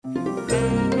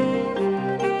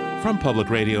From Public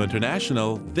Radio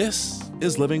International, this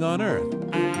is Living on Earth.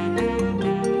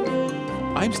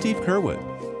 I'm Steve Curwood.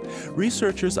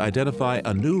 Researchers identify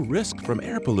a new risk from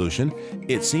air pollution.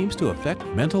 It seems to affect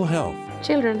mental health.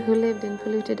 Children who lived in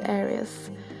polluted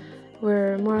areas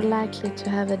were more likely to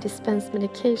have a dispensed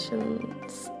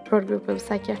medications broad group of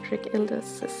psychiatric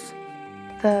illnesses.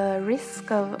 The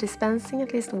risk of dispensing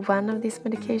at least one of these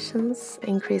medications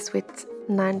increased with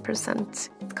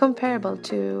 9%, comparable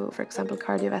to, for example,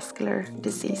 cardiovascular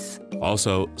disease.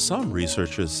 Also, some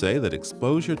researchers say that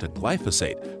exposure to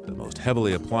glyphosate, the most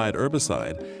heavily applied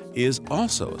herbicide, is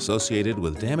also associated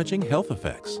with damaging health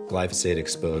effects. Glyphosate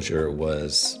exposure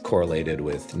was correlated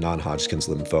with non-Hodgkin's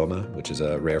lymphoma, which is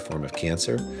a rare form of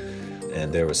cancer,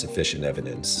 and there was sufficient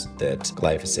evidence that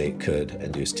glyphosate could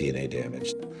induce DNA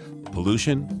damage.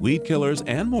 Pollution, weed killers,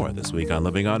 and more this week on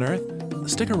Living on Earth.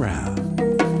 Stick around.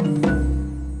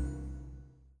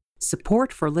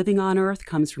 Support for Living on Earth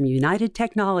comes from United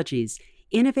Technologies,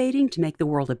 innovating to make the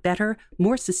world a better,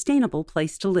 more sustainable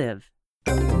place to live.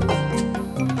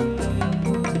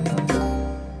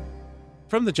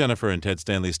 From the Jennifer and Ted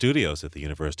Stanley studios at the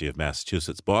University of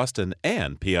Massachusetts, Boston,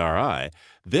 and PRI,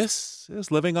 this is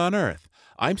Living on Earth.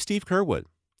 I'm Steve Curwood.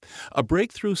 A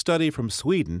breakthrough study from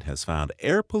Sweden has found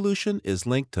air pollution is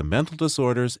linked to mental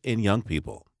disorders in young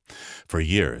people. For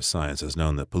years, science has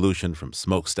known that pollution from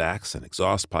smokestacks and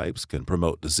exhaust pipes can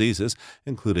promote diseases,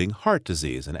 including heart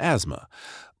disease and asthma.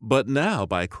 But now,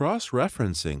 by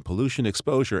cross-referencing pollution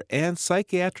exposure and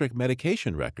psychiatric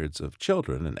medication records of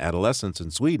children and adolescents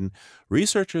in Sweden,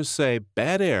 researchers say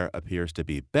bad air appears to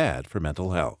be bad for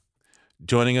mental health.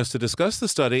 Joining us to discuss the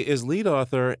study is lead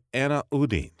author Anna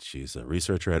Udin. She's a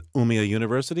researcher at Umeå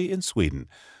University in Sweden.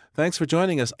 Thanks for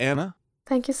joining us, Anna.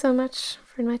 Thank you so much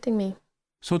for inviting me.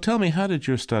 So tell me, how did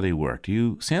your study work?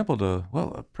 You sampled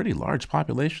a pretty large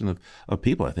population of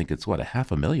people. I think it's,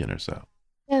 500,000 or so.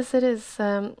 Yes, it is.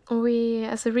 We,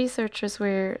 as researchers,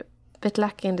 we're a bit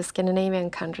lucky in the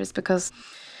Scandinavian countries because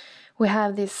we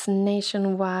have this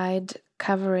nationwide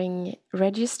covering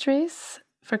registries.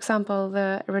 For example,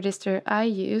 the registry I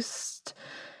used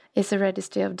is a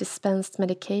registry of dispensed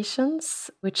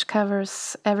medications, which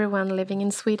covers everyone living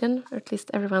in Sweden, or at least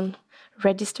everyone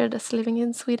registered as living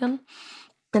in Sweden.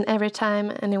 And every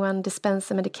time anyone dispenses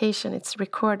a medication, it's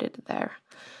recorded there.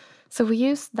 So we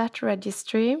use that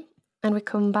registry and we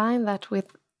combine that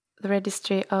with the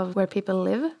registry of where people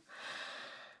live.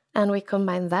 And we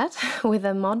combine that with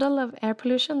a model of air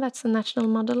pollution. That's a national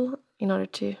model in order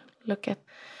to look at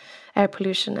air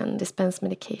pollution and dispense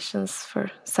medications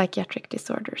for psychiatric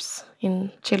disorders in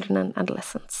children and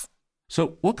adolescents.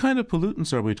 So what kind of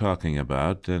pollutants are we talking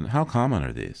about, and how common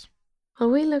are these? Well,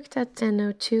 we looked at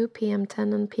NO2,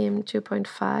 PM10, and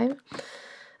PM2.5.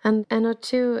 And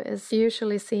NO2 is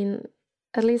usually seen,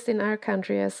 at least in our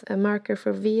country, as a marker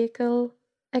for vehicle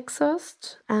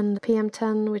exhaust. And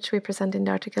PM10, which we present in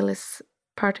the article, is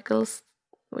particles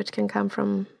which can come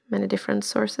from many different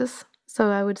sources. So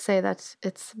I would say that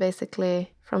it's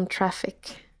basically from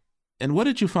traffic. And what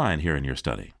did you find here in your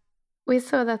study? We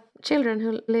saw that children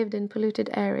who lived in polluted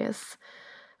areas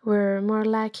were more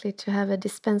likely to have a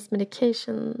dispensed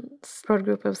medications broad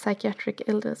group of psychiatric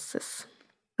illnesses.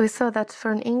 We saw that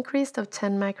for an increase of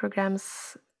 10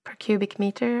 micrograms per cubic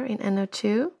meter in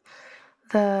NO2,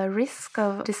 the risk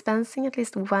of dispensing at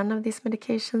least one of these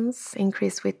medications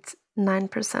increased with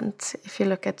 9% if you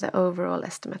look at the overall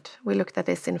estimate. We looked at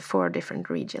this in 4 different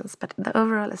regions, but the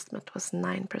overall estimate was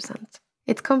 9%.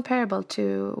 It's comparable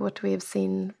to what we've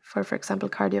seen for example,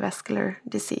 cardiovascular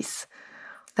disease,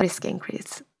 the risk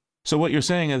increase. So what you're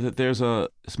saying is that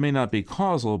this may not be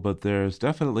causal, but there's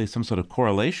definitely some sort of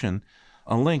correlation,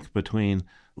 a link between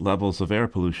levels of air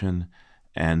pollution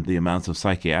and the amounts of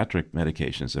psychiatric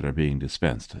medications that are being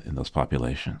dispensed in those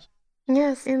populations.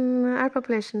 Yes, in our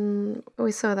population,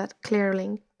 we saw that clear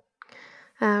link.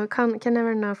 We can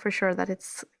never know for sure that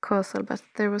it's causal, but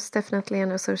there was definitely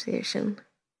an association.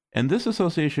 And this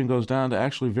association goes down to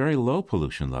actually very low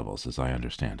pollution levels, as I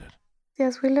understand it.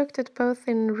 Yes, we looked at both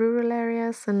in rural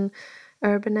areas and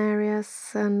urban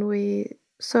areas, and we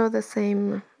saw the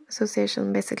same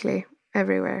association basically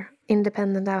everywhere,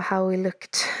 independent of how we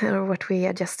looked or what we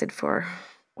adjusted for.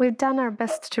 We've done our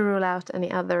best to rule out any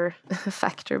other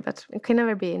factor, but we can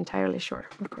never be entirely sure,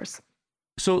 of course.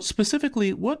 So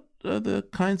specifically, what are the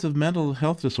kinds of mental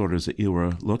health disorders that you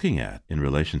were looking at in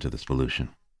relation to this pollution?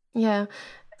 Yeah,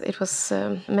 it was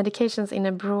medications in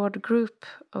a broad group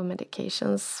of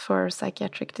medications for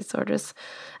psychiatric disorders.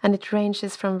 And it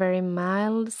ranges from very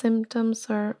mild symptoms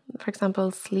or, for example,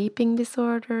 sleeping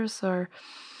disorders or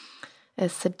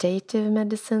sedative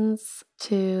medicines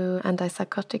to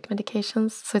antipsychotic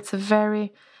medications. So it's a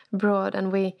very broad,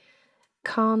 and we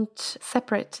can't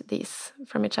separate these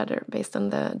from each other based on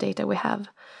the data we have.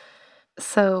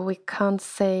 So we can't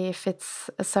say if it's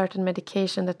a certain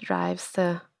medication that drives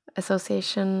the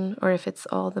association or if it's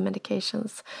all the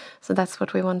medications. So that's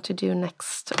what we want to do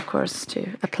next, of course,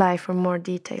 to apply for more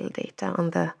detailed data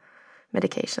on the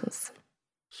medications.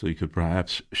 So you could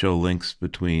perhaps show links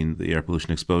between the air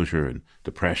pollution exposure and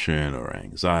depression or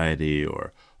anxiety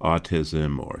or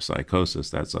autism or psychosis,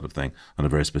 that sort of thing, on a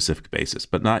very specific basis,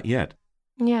 but not yet.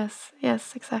 Yes,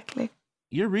 exactly.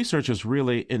 Your research is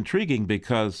really intriguing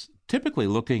because typically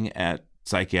looking at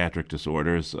psychiatric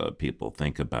disorders, people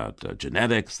think about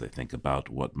genetics, they think about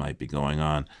what might be going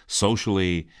on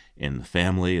socially in the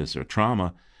family, is there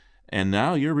trauma? And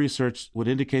now your research would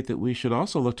indicate that we should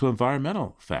also look to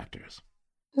environmental factors.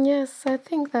 Yes, I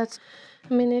think that,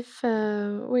 if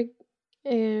we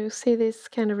see this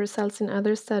kind of results in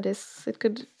other studies, it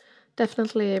could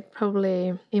definitely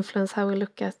probably influence how we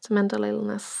look at mental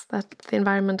illness, that the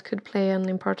environment could play an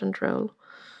important role.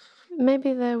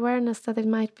 Maybe the awareness that it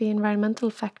might be environmental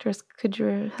factors could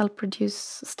help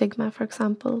reduce stigma, for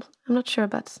example. I'm not sure,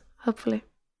 but hopefully.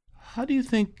 How do you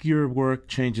think your work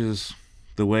changes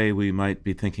the way we might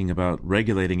be thinking about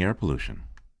regulating air pollution?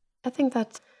 I think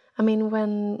that,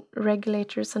 when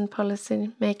regulators and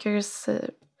policymakers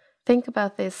think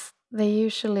about this, they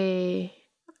usually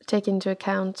take into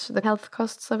account the health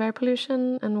costs of air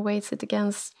pollution and weighs it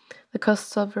against the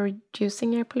costs of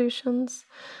reducing air pollutions.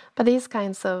 But these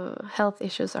kinds of health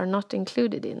issues are not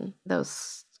included in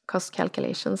those cost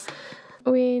calculations.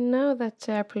 We know that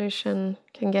air pollution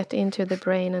can get into the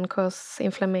brain and cause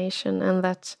inflammation, and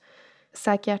that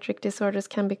psychiatric disorders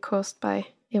can be caused by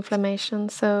inflammation.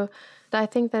 So I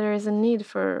think that there is a need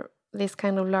for these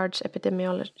kind of large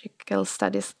epidemiological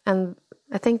studies, and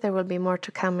I think there will be more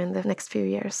to come in the next few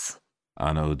years.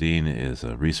 Anna Odin is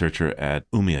a researcher at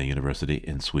Umeå University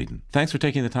in Sweden. Thanks for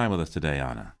taking the time with us today,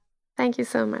 Anna. Thank you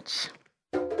so much.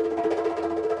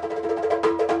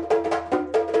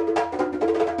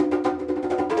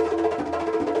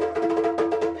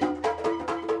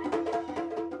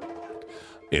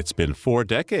 It's been 4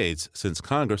 decades since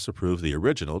Congress approved the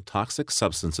original Toxic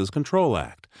Substances Control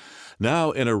Act.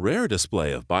 Now, in a rare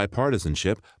display of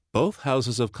bipartisanship, both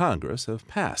houses of Congress have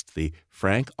passed the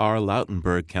Frank R.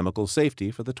 Lautenberg Chemical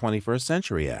Safety for the 21st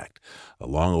Century Act, a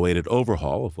long-awaited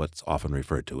overhaul of what's often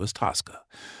referred to as TSCA.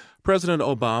 President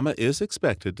Obama is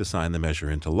expected to sign the measure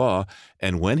into law,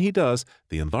 and when he does,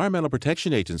 the Environmental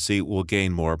Protection Agency will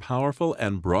gain more powerful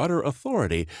and broader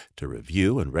authority to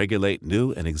review and regulate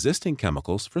new and existing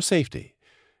chemicals for safety.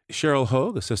 Cheryl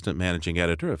Hogue, Assistant Managing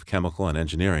Editor of Chemical and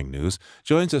Engineering News,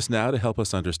 joins us now to help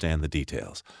us understand the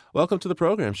details. Welcome to the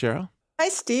program, Cheryl. Hi,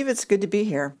 Steve. It's good to be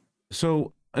here.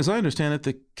 So, as I understand it,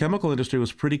 the chemical industry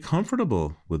was pretty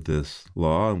comfortable with this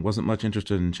law and wasn't much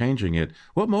interested in changing it.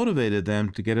 What motivated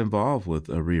them to get involved with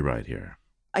a rewrite here?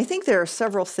 I think there are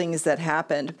several things that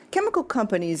happened. Chemical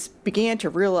companies began to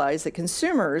realize that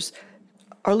consumers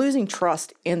are losing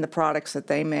trust in the products that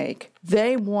they make.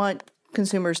 They want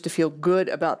consumers to feel good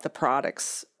about the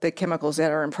products, the chemicals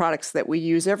that are in products that we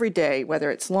use every day,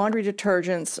 whether it's laundry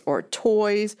detergents or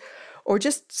toys or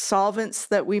just solvents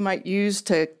that we might use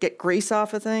to get grease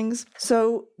off of things.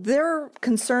 So they're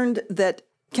concerned that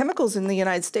chemicals in the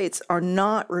United States are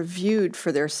not reviewed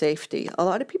for their safety. A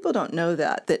lot of people don't know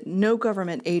that no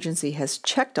government agency has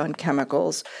checked on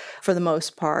chemicals for the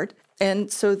most part.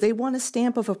 And so they want a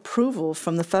stamp of approval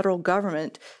from the federal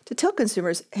government to tell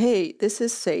consumers, hey, this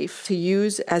is safe to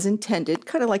use as intended,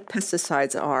 kind of like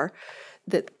pesticides are,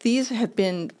 that these have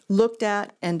been looked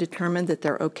at and determined that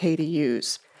they're okay to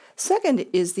use. Second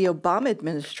is the Obama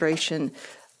administration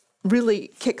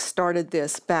really kick-started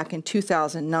this back in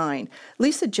 2009.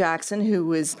 Lisa Jackson, who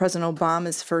was President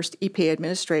Obama's first EPA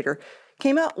administrator,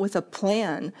 came out with a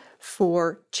plan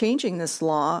for changing this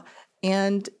law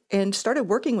and started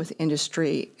working with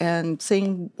industry and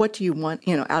saying, what do you want,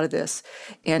 out of this?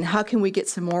 And how can we get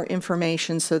some more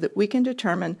information so that we can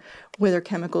determine whether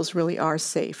chemicals really are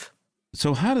safe?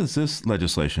 So how does this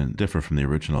legislation differ from the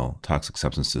original Toxic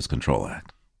Substances Control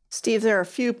Act? Steve, there are a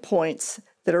few points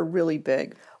that are really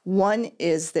big. One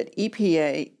is that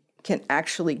EPA can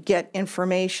actually get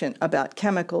information about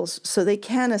chemicals so they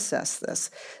can assess this.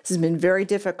 This has been very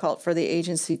difficult for the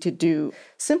agency to do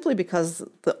simply because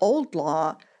the old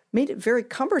law made it very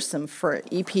cumbersome for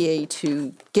EPA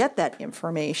to get that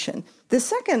information. The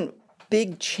second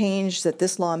big change that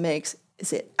this law makes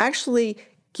is it actually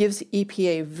gives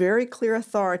EPA very clear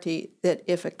authority that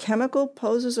if a chemical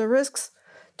poses a risk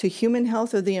to human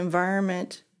health or the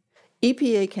environment,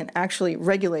 EPA can actually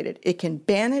regulate it. It can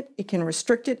ban it, it can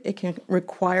restrict it, it can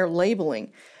require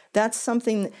labeling. That's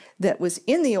something that was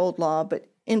in the old law, but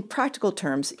in practical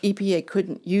terms, EPA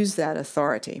couldn't use that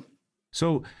authority.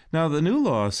 So now the new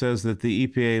law says that the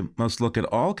EPA must look at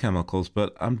all chemicals,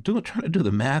 but I'm trying to do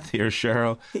the math here,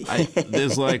 Cheryl.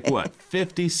 There's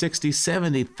 50, 60,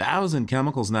 70,000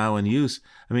 chemicals now in use.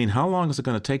 I mean, how long is it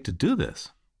going to take to do this?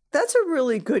 That's a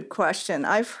really good question.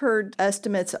 I've heard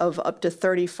estimates of up to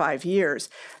 35 years.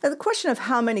 And the question of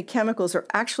how many chemicals are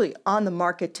actually on the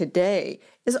market today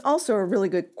is also a really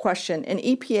good question, and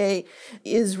EPA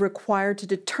is required to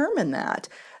determine that.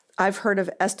 I've heard of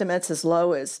estimates as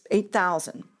low as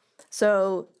 8,000.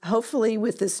 So hopefully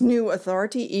with this new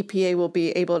authority, EPA will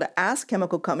be able to ask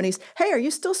chemical companies, hey, are you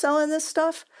still selling this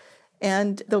stuff?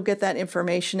 And they'll get that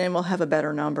information and we'll have a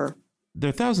better number. There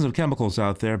are thousands of chemicals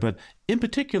out there, but in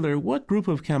particular, what group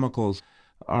of chemicals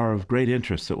are of great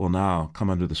interest that will now come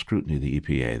under the scrutiny of the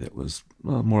EPA that was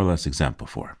more or less exempt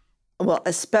before? Well,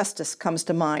 asbestos comes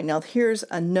to mind. Now, here's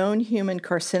a known human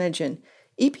carcinogen.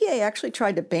 EPA actually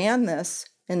tried to ban this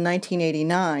in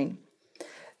 1989,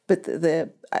 but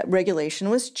the regulation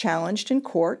was challenged in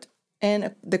court,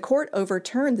 and the court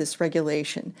overturned this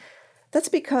regulation. That's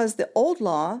because the old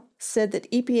law said that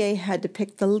EPA had to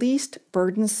pick the least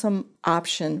burdensome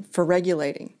option for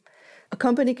regulating. A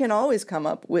company can always come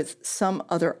up with some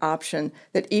other option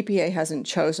that EPA hasn't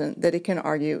chosen that it can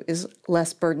argue is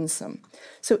less burdensome.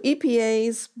 So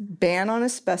EPA's ban on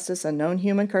asbestos, a known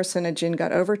human carcinogen,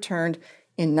 got overturned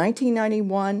in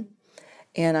 1991,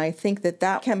 and I think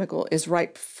that chemical is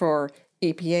ripe for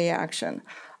EPA action.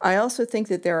 I also think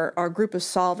that there are a group of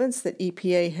solvents that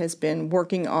EPA has been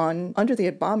working on under the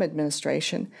Obama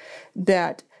administration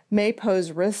that may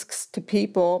pose risks to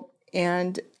people,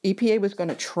 and EPA was going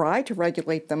to try to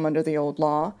regulate them under the old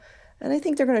law, and I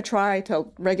think they're going to try to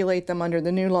regulate them under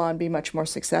the new law and be much more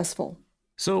successful.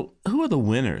 So who are the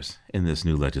winners in this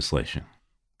new legislation?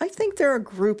 I think there are a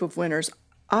group of winners.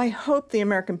 I hope the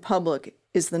American public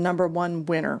is the number one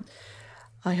winner.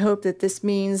 I hope that this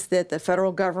means that the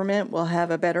federal government will have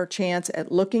a better chance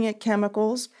at looking at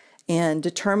chemicals and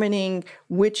determining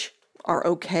which are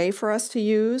okay for us to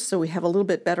use, so we have a little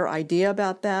bit better idea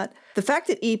about that. The fact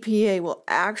that EPA will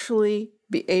actually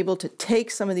be able to take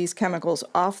some of these chemicals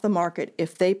off the market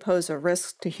if they pose a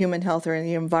risk to human health or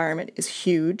the environment is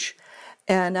huge.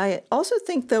 And I also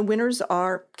think the winners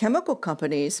are chemical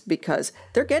companies because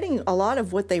they're getting a lot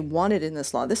of what they wanted in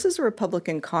this law. This is a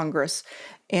Republican Congress,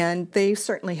 and they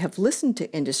certainly have listened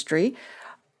to industry.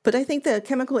 But I think the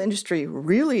chemical industry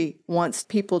really wants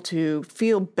people to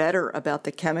feel better about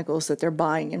the chemicals that they're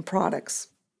buying in products.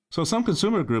 So some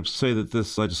consumer groups say that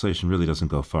this legislation really doesn't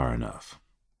go far enough.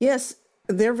 Yes,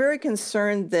 they're very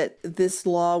concerned that this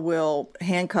law will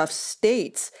handcuff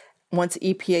states once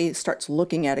EPA starts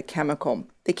looking at a chemical.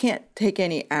 They can't take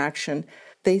any action.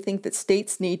 They think that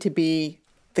states need to be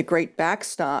the great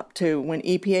backstop to when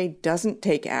EPA doesn't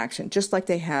take action, just like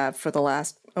they have for the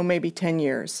last, maybe 10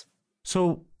 years.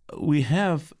 So we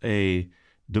have a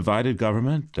divided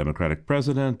government, Democratic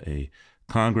president, a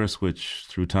Congress which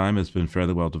through time has been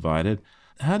fairly well divided.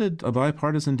 How did a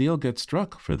bipartisan deal get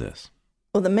struck for this?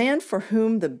 Well, the man for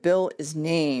whom the bill is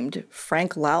named,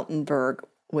 Frank Lautenberg,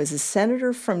 was a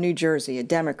senator from New Jersey, a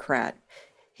Democrat.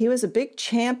 He was a big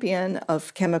champion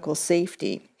of chemical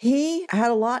safety. He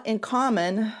had a lot in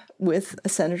common with a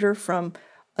senator from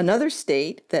another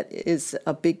state that is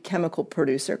a big chemical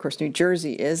producer. Of course, New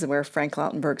Jersey is where Frank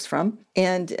Lautenberg's from.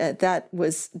 And that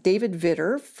was David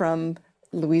Vitter from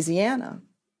Louisiana.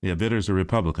 Yeah, Vitter's a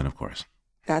Republican, of course.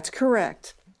 That's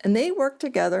correct. And they worked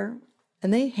together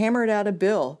and they hammered out a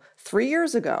bill 3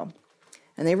 years ago.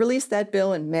 And they released that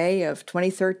bill in May of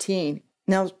 2013.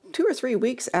 Now, 2 or 3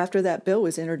 weeks after that bill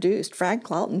was introduced, Frank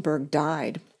Lautenberg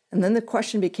died. And then the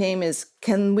question became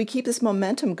can we keep this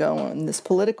momentum going, this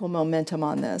political momentum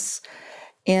on this?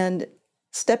 And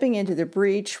stepping into the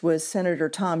breach was Senator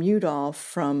Tom Udall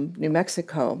from New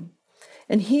Mexico.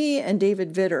 And he and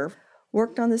David Vitter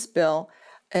worked on this bill,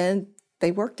 and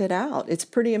they worked it out. It's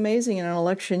pretty amazing in an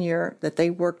election year that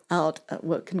they worked out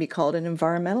what can be called an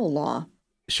environmental law.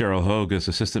 Cheryl Hogue is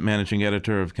Assistant Managing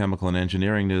Editor of Chemical and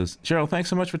Engineering News. Cheryl, thanks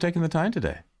so much for taking the time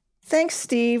today. Thanks,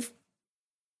 Steve.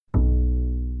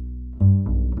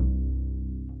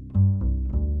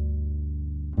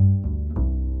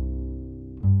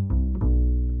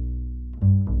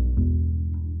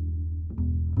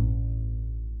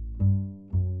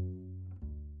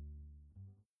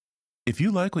 If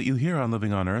you like what you hear on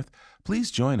Living on Earth,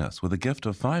 please join us with a gift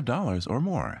of $5 or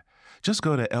more. Just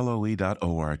go to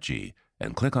loe.org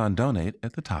and click on Donate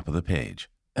at the top of the page.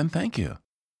 And thank you.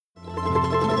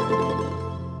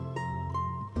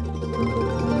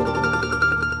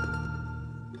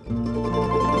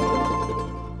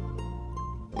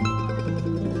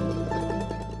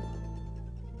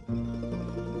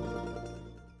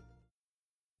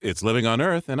 It's Living on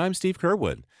Earth, and I'm Steve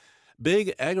Curwood.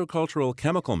 Big agricultural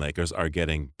chemical makers are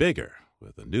getting bigger,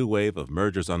 with a new wave of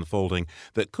mergers unfolding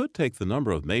that could take the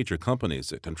number of major companies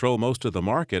that control most of the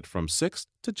market from 6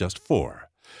 to just 4.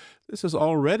 This is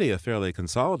already a fairly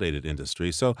consolidated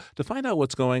industry, so to find out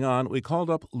what's going on, we called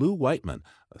up Lou Whiteman,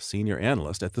 a senior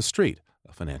analyst at The Street,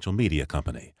 a financial media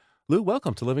company. Lou,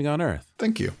 welcome to Living on Earth.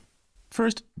 Thank you.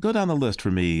 First, go down the list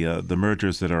for me, the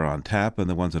mergers that are on tap and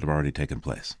the ones that have already taken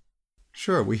place.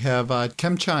 Sure. We have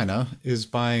ChemChina is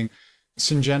buying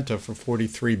Syngenta for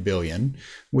 $43 billion.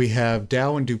 We have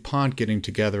Dow and DuPont getting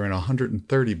together in a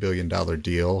 $130 billion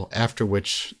deal, after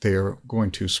which they're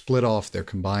going to split off their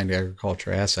combined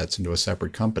agriculture assets into a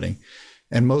separate company.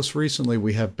 And most recently,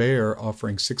 we have Bayer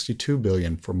offering $62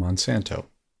 billion for Monsanto.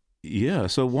 Yeah,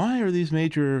 so why are these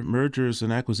major mergers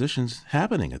and acquisitions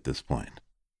happening at this point?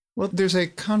 Well, there's a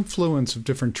confluence of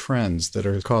different trends that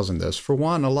are causing this. For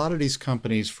one, a lot of these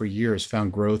companies for years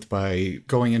found growth by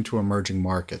going into emerging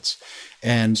markets.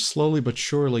 And slowly but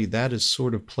surely, that is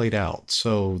sort of played out.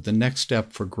 So the next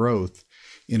step for growth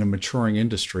in a maturing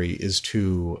industry is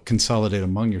to consolidate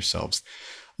among yourselves.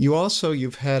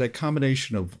 You've had a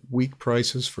combination of weak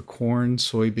prices for corn,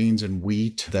 soybeans, and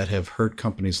wheat that have hurt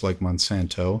companies like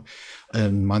Monsanto.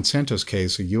 In Monsanto's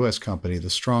case, a U.S. company, the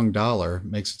strong dollar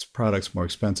makes its products more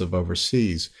expensive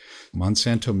overseas.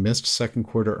 Monsanto missed second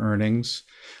quarter earnings.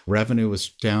 Revenue was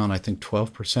down, I think,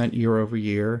 12% year over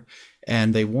year.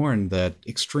 And they warned that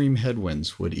extreme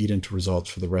headwinds would eat into results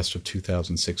for the rest of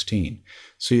 2016.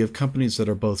 So you have companies that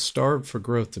are both starved for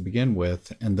growth to begin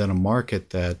with, and then a market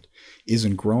that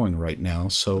isn't growing right now.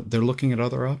 So they're looking at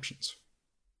other options.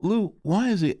 Lou, why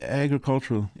is the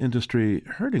agricultural industry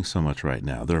hurting so much right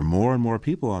now? There are more and more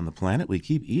people on the planet. We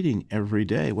keep eating every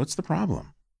day. What's the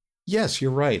problem? Yes,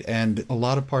 you're right. And a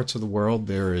lot of parts of the world,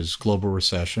 there is global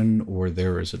recession, or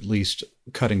there is at least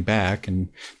cutting back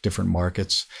in different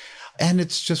markets. And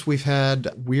it's just we've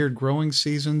had weird growing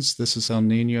seasons. This is El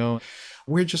Nino.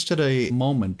 We're just at a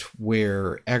moment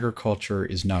where agriculture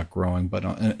is not growing, but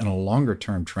in a longer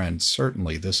term trend,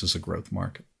 certainly this is a growth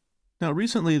market. Now,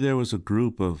 recently there was a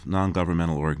group of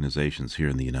non-governmental organizations here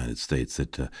in the United States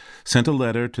that sent a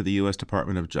letter to the U.S.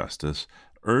 Department of Justice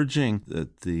urging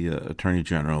that the Attorney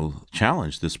General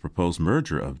challenge this proposed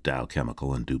merger of Dow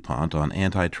Chemical and DuPont on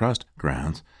antitrust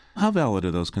grounds. How valid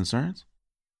are those concerns?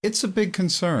 It's a big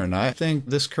concern. I think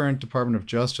this current Department of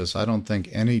Justice, I don't think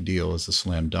any deal is a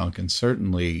slam dunk. And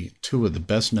certainly two of the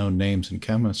best known names in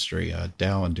chemistry,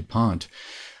 Dow and DuPont,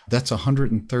 that's a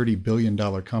 $130 billion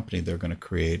company they're going to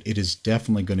create. It is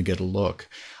definitely going to get a look.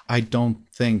 I don't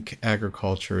think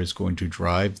agriculture is going to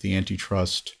drive the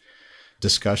antitrust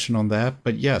discussion on that.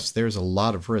 But yes, there's a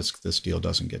lot of risk this deal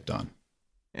doesn't get done.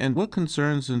 And what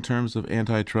concerns in terms of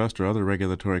antitrust or other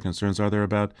regulatory concerns are there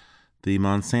about the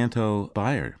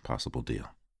Monsanto-Bayer possible deal?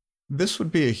 This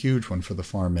would be a huge one for the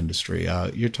farm industry.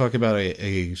 You're talking about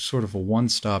a sort of a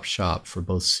one-stop shop for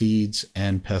both seeds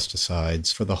and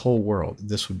pesticides for the whole world.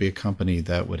 This would be a company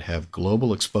that would have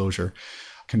global exposure,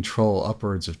 control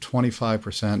upwards of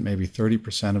 25%, maybe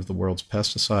 30% of the world's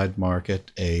pesticide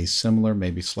market, a similar,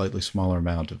 maybe slightly smaller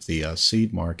amount of the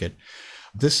seed market.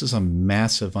 This is a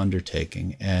massive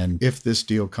undertaking, and if this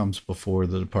deal comes before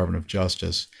the Department of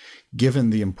Justice, given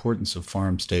the importance of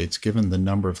farm states, given the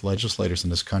number of legislators in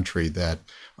this country that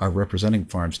are representing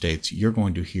farm states, you're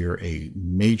going to hear a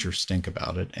major stink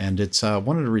about it. And it's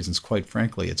one of the reasons, quite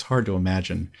frankly, it's hard to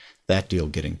imagine that deal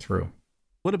getting through.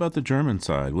 What about the German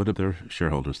side? What do their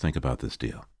shareholders think about this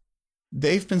deal?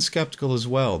 They've been skeptical as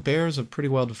well. Bayer is a pretty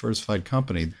well-diversified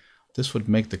company. This would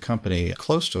make the company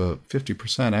close to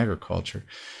 50% agriculture.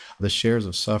 The shares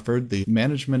have suffered. The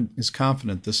management is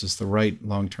confident this is the right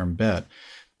long-term bet.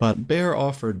 But Bayer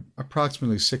offered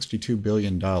approximately $62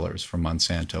 billion for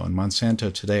Monsanto. And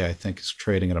Monsanto today, I think, is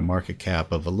trading at a market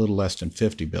cap of a little less than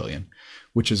 $50 billion,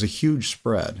 which is a huge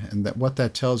spread. And what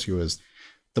that tells you is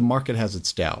the market has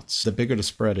its doubts. The bigger the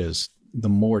spread is, the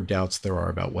more doubts there are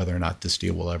about whether or not this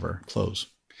deal will ever close.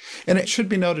 And it should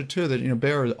be noted, too, that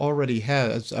Bayer already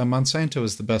has, Monsanto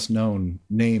is the best known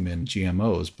name in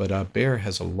GMOs, but Bayer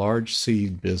has a large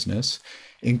seed business,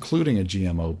 including a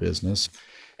GMO business.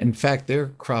 In fact, their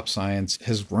crop science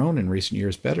has grown in recent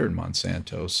years better than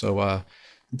Monsanto. So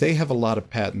they have a lot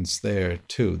of patents there,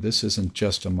 too. This isn't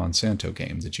just a Monsanto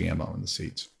game, the GMO and the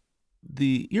seeds.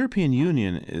 The European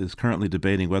Union is currently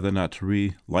debating whether or not to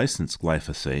relicense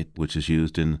glyphosate, which is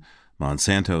used in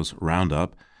Monsanto's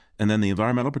Roundup. And then the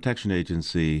Environmental Protection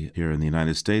Agency here in the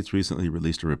United States recently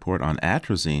released a report on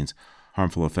atrazine's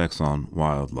harmful effects on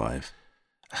wildlife.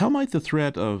 How might the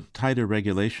threat of tighter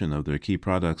regulation of their key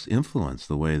products influence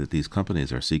the way that these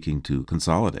companies are seeking to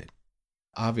consolidate?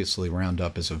 Obviously,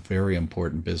 Roundup is a very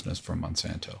important business for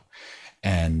Monsanto.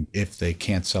 And if they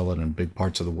can't sell it in big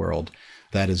parts of the world,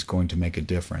 that is going to make a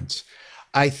difference.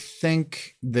 I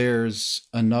think there's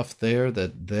enough there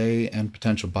that they and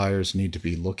potential buyers need to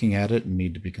be looking at it and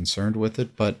need to be concerned with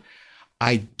it. But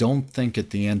I don't think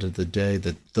at the end of the day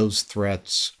that those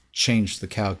threats change the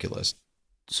calculus.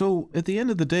 So at the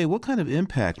end of the day, what kind of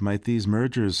impact might these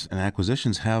mergers and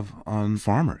acquisitions have on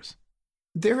farmers?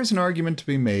 There is an argument to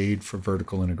be made for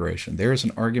vertical integration. There is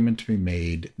an argument to be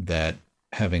made that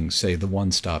having, say, the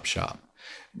one-stop shop,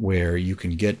 where you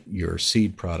can get your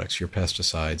seed products, your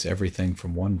pesticides, everything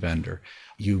from one vendor.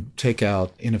 You take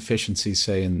out inefficiencies,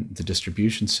 say, in the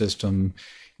distribution system.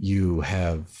 You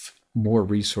have more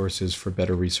resources for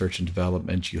better research and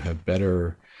development. You have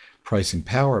better pricing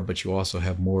power, but you also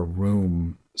have more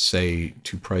room, say,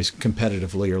 to price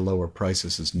competitively or lower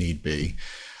prices as need be.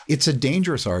 It's a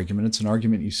dangerous argument. It's an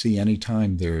argument you see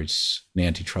anytime there's an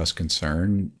antitrust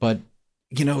concern, but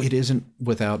it isn't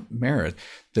without merit.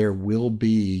 There will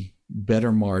be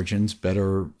better margins,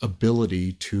 better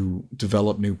ability to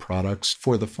develop new products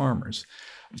for the farmers.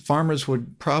 Farmers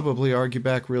would probably argue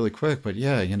back really quick, but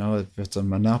if it's a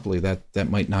monopoly, that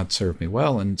might not serve me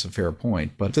well, and it's a fair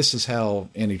point. But this is how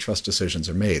antitrust decisions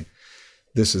are made.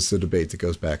 This is the debate that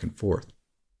goes back and forth.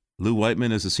 Lou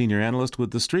Whiteman is a senior analyst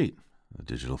with The Street, a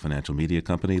digital financial media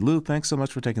company. Lou, thanks so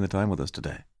much for taking the time with us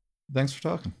today. Thanks for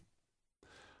talking.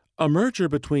 A merger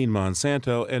between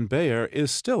Monsanto and Bayer is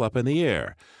still up in the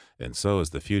air, and so is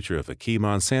the future of a key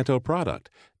Monsanto product,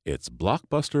 its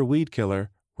blockbuster weed killer,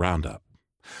 Roundup.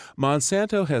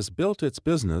 Monsanto has built its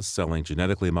business selling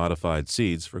genetically modified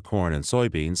seeds for corn and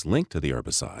soybeans linked to the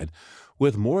herbicide,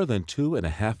 with more than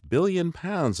 2.5 billion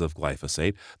pounds of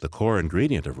glyphosate, the core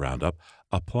ingredient of Roundup,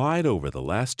 applied over the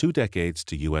last 2 decades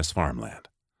to U.S. farmland.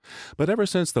 But ever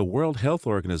since the World Health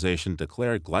Organization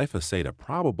declared glyphosate a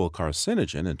probable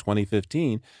carcinogen in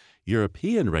 2015,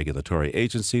 European regulatory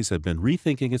agencies have been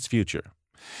rethinking its future.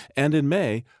 And in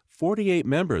May, 48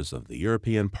 members of the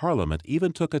European Parliament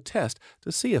even took a test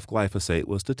to see if glyphosate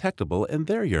was detectable in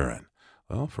their urine.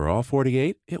 Well, for all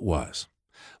 48, it was.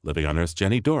 Living on Earth's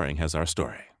Jenny Doring has our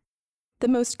story. The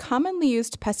most commonly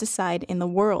used pesticide in the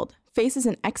world faces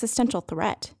an existential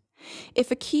threat. If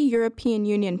a key European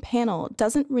Union panel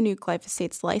doesn't renew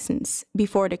glyphosate's license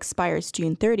before it expires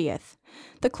June 30th,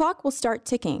 the clock will start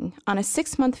ticking on a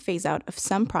 6-month phase-out of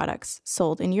some products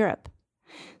sold in Europe.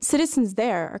 Citizens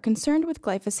there are concerned with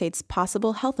glyphosate's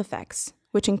possible health effects,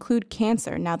 which include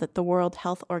cancer now that the World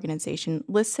Health Organization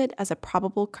lists it as a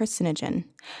probable carcinogen.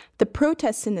 The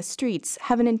protests in the streets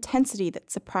have an intensity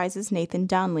that surprises Nathan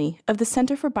Donnelly of the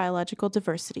Center for Biological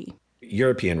Diversity.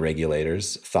 European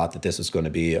regulators thought that this was going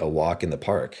to be a walk in the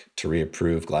park to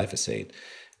reapprove glyphosate,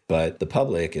 but the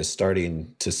public is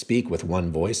starting to speak with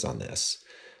one voice on this.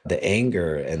 The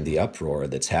anger and the uproar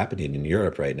that's happening in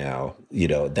Europe right now,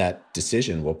 that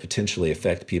decision will potentially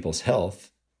affect people's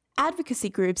health. Advocacy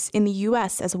groups in the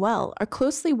U.S. as well are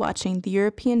closely watching the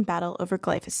European battle over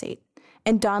glyphosate,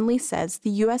 and Donnelly says the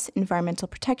U.S. Environmental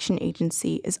Protection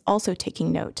Agency is also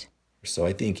taking note. So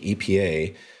I think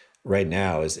EPA right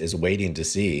now is waiting to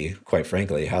see, quite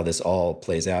frankly, how this all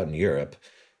plays out in Europe,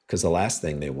 because the last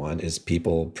thing they want is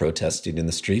people protesting in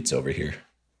the streets over here.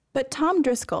 But Tom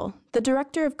Driscoll, the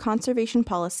Director of Conservation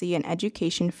Policy and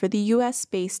Education for the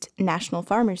U.S.-based National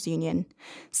Farmers Union,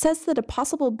 says that a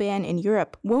possible ban in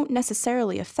Europe won't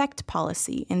necessarily affect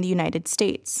policy in the United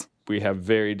States. We have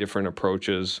very different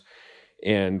approaches,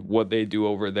 and what they do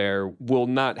over there will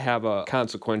not have a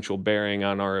consequential bearing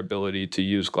on our ability to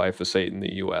use glyphosate in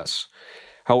the U.S.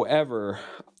 However,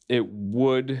 it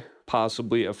would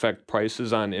possibly affect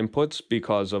prices on inputs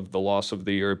because of the loss of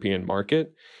the European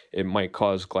market. It might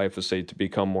cause glyphosate to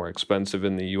become more expensive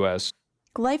in the U.S.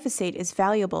 Glyphosate is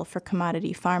valuable for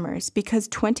commodity farmers because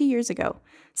 20 years ago,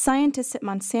 scientists at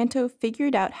Monsanto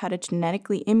figured out how to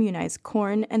genetically immunize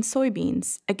corn and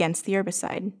soybeans against the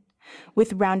herbicide.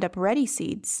 With Roundup Ready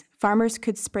seeds, farmers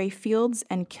could spray fields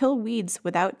and kill weeds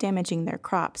without damaging their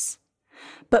crops.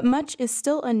 But much is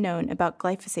still unknown about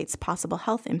glyphosate's possible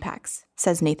health impacts,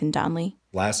 says Nathan Donnelly.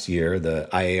 Last year, the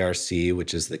IARC,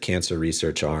 which is the cancer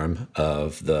research arm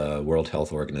of the World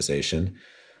Health Organization,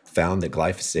 found that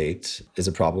glyphosate is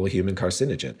a probable human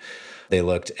carcinogen. They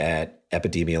looked at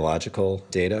epidemiological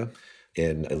data.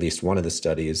 In at least one of the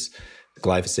studies,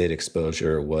 glyphosate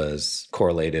exposure was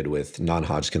correlated with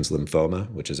non-Hodgkin's lymphoma,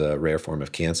 which is a rare form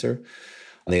of cancer.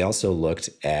 They also looked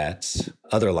at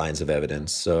other lines of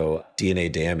evidence. So DNA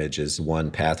damage is one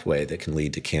pathway that can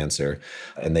lead to cancer.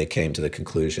 And they came to the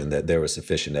conclusion that there was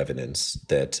sufficient evidence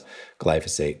that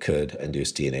glyphosate could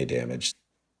induce DNA damage.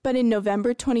 But in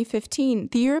November 2015,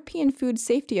 the European Food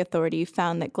Safety Authority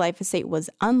found that glyphosate was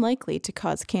unlikely to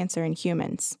cause cancer in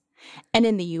humans. And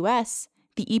in the US,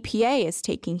 the EPA is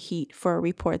taking heat for a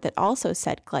report that also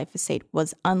said glyphosate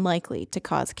was unlikely to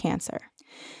cause cancer.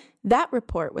 That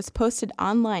report was posted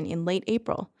online in late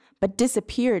April, but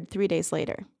disappeared 3 days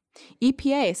later.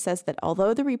 EPA says that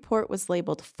although the report was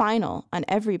labeled final on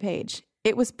every page,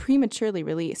 it was prematurely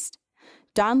released.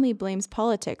 Donley blames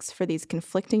politics for these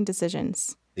conflicting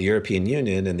decisions. The European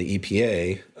Union and the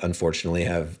EPA, unfortunately,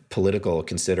 have political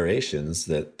considerations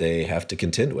that they have to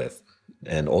contend with.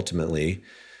 And ultimately,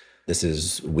 this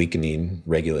is weakening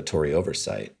regulatory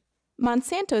oversight.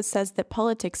 Monsanto says that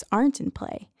politics aren't in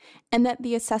play, and that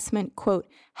the assessment, quote,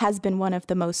 has been one of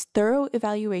the most thorough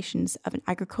evaluations of an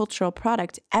agricultural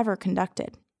product ever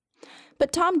conducted.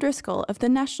 But Tom Driscoll of the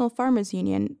National Farmers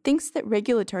Union thinks that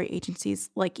regulatory agencies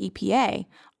like EPA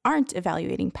aren't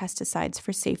evaluating pesticides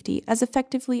for safety as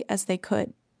effectively as they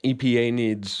could. EPA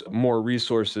needs more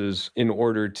resources in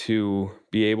order to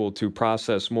be able to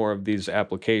process more of these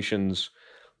applications.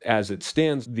 As it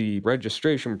stands, the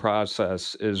registration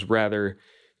process is rather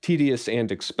tedious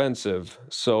and expensive,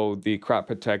 so the crop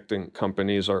protectant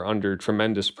companies are under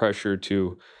tremendous pressure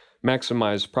to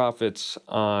maximize profits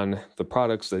on the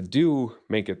products that do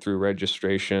make it through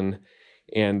registration,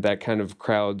 and that kind of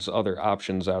crowds other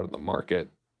options out of the market.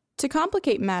 To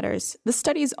complicate matters, the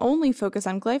studies only focus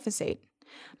on glyphosate.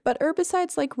 But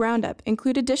herbicides like Roundup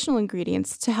include additional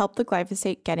ingredients to help the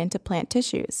glyphosate get into plant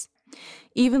tissues.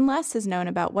 Even less is known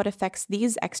about what effects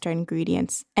these extra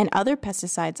ingredients and other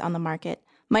pesticides on the market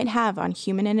might have on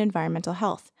human and environmental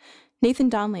health. Nathan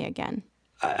Donley again.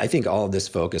 I think all of this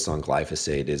focus on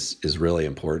glyphosate is really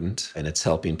important, and it's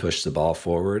helping push the ball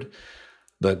forward.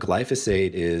 But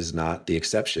glyphosate is not the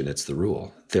exception, it's the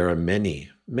rule. There are many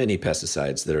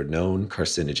pesticides that are known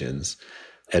carcinogens,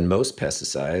 and most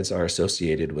pesticides are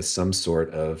associated with some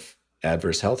sort of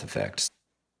adverse health effects.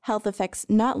 Health effects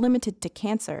not limited to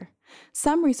cancer.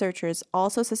 Some researchers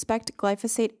also suspect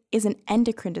glyphosate is an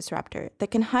endocrine disruptor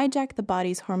that can hijack the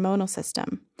body's hormonal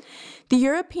system. The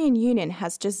European Union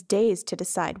has just days to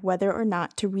decide whether or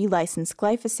not to relicense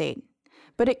glyphosate,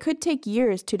 but it could take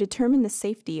years to determine the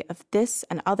safety of this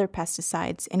and other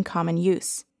pesticides in common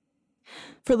use.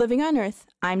 For Living on Earth,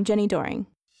 I'm Jenny Doring.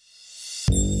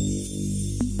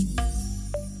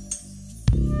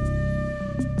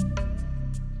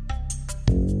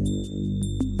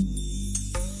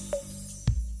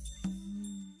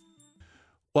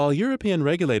 While European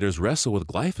regulators wrestle with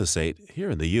glyphosate, here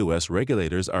in the U.S.,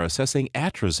 regulators are assessing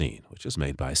atrazine, which is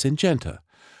made by Syngenta.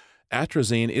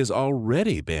 Atrazine is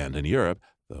already banned in Europe,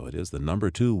 though it is the number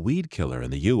 2 weed killer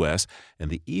in the U.S.,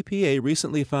 and the EPA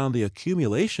recently found the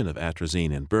accumulation of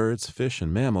atrazine in birds, fish,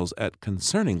 and mammals at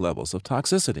concerning levels of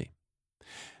toxicity.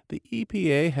 The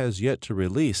EPA has yet to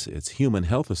release its human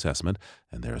health assessment,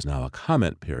 and there is now a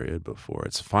comment period before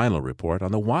its final report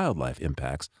on the wildlife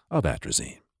impacts of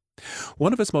atrazine.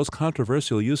 One of its most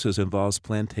controversial uses involves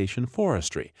plantation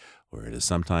forestry, where it is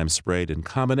sometimes sprayed in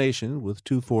combination with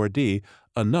 2,4-D,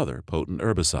 another potent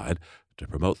herbicide, to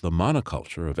promote the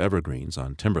monoculture of evergreens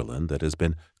on timberland that has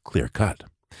been clear-cut.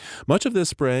 Much of this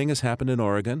spraying has happened in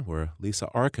Oregon, where Lisa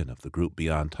Arkin of the group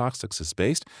Beyond Toxics is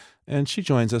based, and she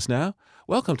joins us now.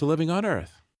 Welcome to Living on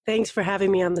Earth. Thanks for having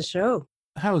me on the show.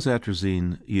 How is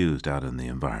atrazine used out in the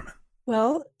environment?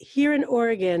 Well, here in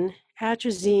Oregon,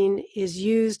 atrazine is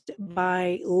used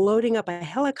by loading up a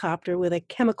helicopter with a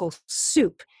chemical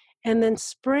soup and then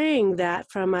spraying that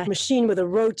from a machine with a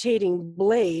rotating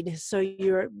blade. So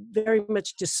you're very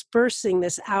much dispersing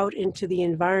this out into the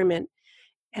environment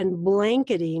and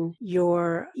blanketing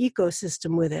your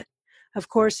ecosystem with it. Of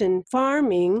course, in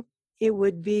farming, it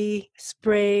would be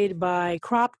sprayed by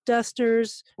crop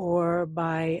dusters or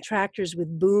by tractors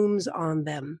with booms on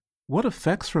them. What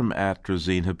effects from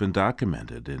atrazine have been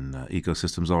documented in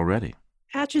ecosystems already?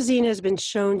 Atrazine has been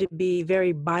shown to be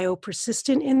very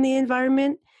biopersistent in the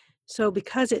environment. So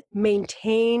because it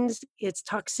maintains its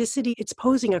toxicity, it's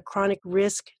posing a chronic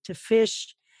risk to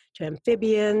fish, to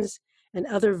amphibians, and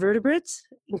other vertebrates,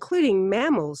 including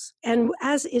mammals. And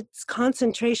as its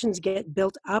concentrations get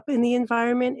built up in the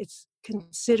environment, it's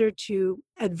considered to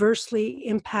adversely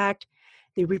impact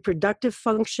the reproductive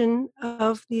function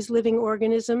of these living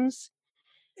organisms.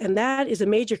 And that is a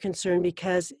major concern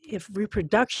because if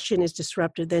reproduction is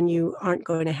disrupted, then you aren't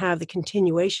going to have the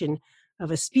continuation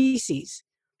of a species.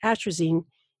 Atrazine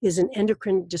is an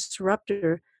endocrine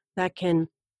disruptor that can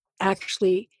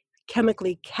actually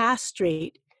chemically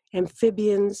castrate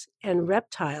amphibians and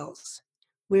reptiles.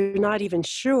 We're not even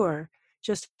sure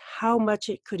just how much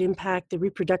it could impact the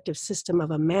reproductive system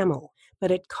of a mammal,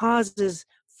 but it causes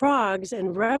frogs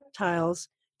and reptiles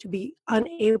to be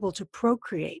unable to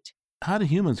procreate. How do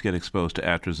humans get exposed to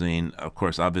atrazine? Of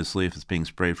course, obviously, if it's being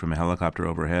sprayed from a helicopter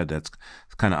overhead, that's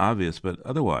kind of obvious, but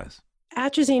otherwise?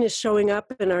 Atrazine is showing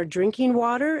up in our drinking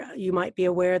water. You might be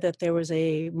aware that there was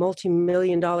a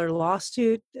multi-million-dollar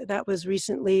lawsuit that was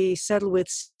recently settled with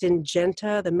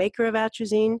Syngenta, the maker of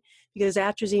atrazine, because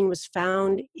atrazine was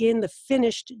found in the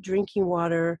finished drinking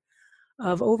water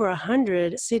of over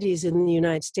 100 cities in the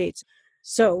United States.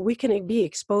 So we can be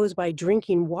exposed by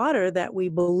drinking water that we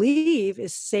believe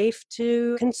is safe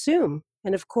to consume.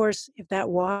 And of course, if that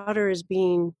water is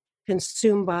being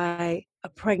consumed by a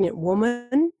pregnant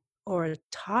woman or a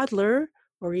toddler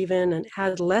or even an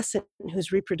adolescent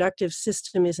whose reproductive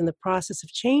system is in the process of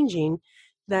changing,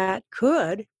 that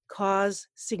could cause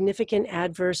significant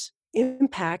adverse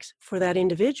impacts for that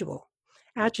individual.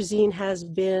 Atrazine has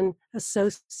been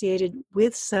associated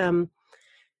with some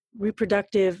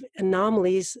reproductive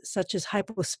anomalies such as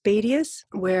hypospadias,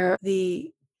 where the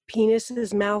penis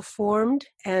is malformed,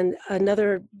 and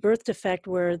another birth defect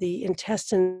where the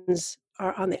intestines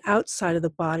are on the outside of the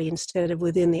body instead of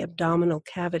within the abdominal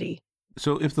cavity.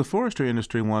 So if the forestry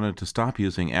industry wanted to stop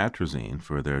using atrazine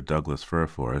for their Douglas fir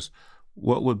forests,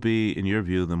 what would be, in your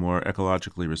view, the more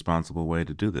ecologically responsible way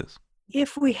to do this?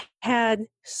 If we had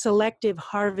selective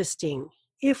harvesting,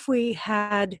 if we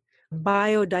had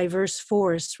biodiverse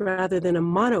forests rather than a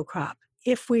monocrop,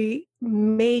 if we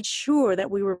made sure that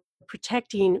we were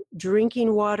protecting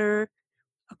drinking water,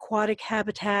 aquatic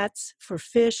habitats for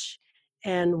fish,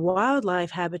 and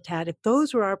wildlife habitat, if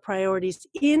those were our priorities,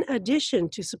 in addition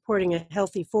to supporting a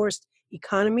healthy forest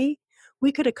economy,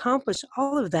 we could accomplish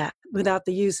all of that without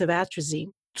the use of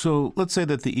atrazine. So let's say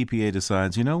that the EPA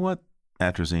decides, you know what,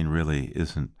 atrazine really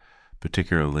isn't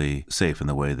particularly safe in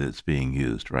the way that it's being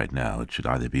used right now. It should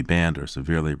either be banned or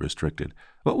severely restricted.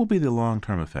 What will be the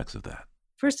long-term effects of that?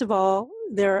 First of all,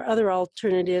 there are other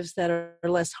alternatives that are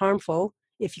less harmful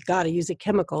if you got to use a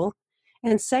chemical.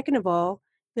 And second of all,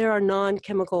 there are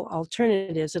non-chemical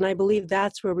alternatives. And I believe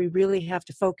that's where we really have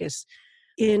to focus.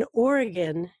 In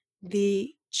Oregon,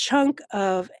 the chunk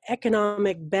of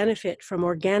economic benefit from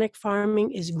organic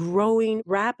farming is growing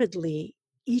rapidly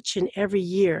each and every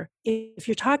year. If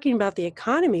you're talking about the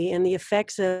economy and the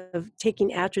effects of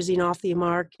taking atrazine off the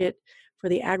market for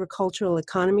the agricultural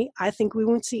economy, I think we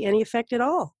won't see any effect at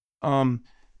all.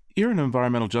 You're an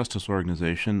environmental justice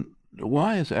organization.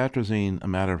 Why is atrazine a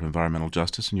matter of environmental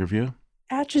justice in your view?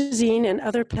 Atrazine and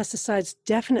other pesticides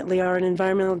definitely are an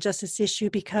environmental justice issue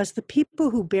because the people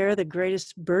who bear the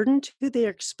greatest burden to their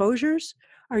exposures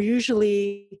are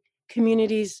usually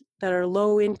communities that are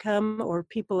low income or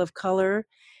people of color,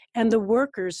 and the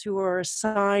workers who are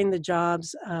assigned the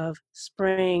jobs of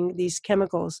spraying these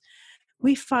chemicals.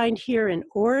 We find here in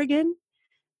Oregon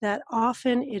that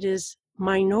often it is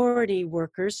minority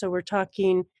workers, so we're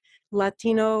talking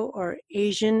Latino or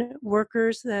Asian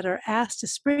workers that are asked to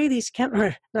spray these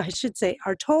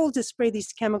are told to spray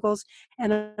these chemicals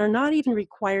and are not even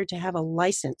required to have a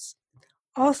license.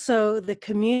 Also, the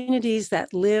communities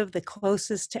that live the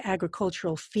closest to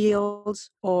agricultural fields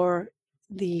or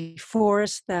the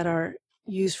forests that are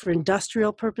used for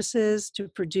industrial purposes to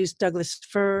produce Douglas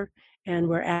fir and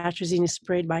where atrazine is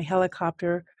sprayed by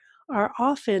helicopter are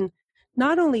often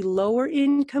not only lower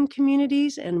income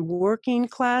communities and working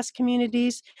class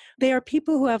communities, they are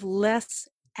people who have less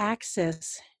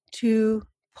access to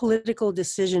political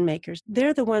decision makers.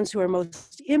 They're the ones who are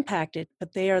most impacted,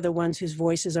 but they are the ones whose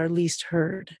voices are least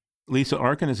heard. Lisa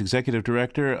Arkin is Executive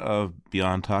Director of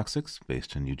Beyond Toxics,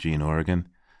 based in Eugene, Oregon.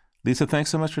 Lisa, thanks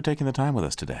so much for taking the time with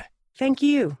us today. Thank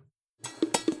you.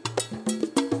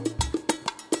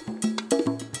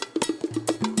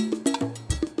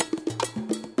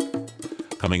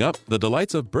 Coming up, the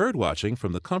delights of bird watching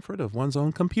from the comfort of one's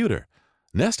own computer.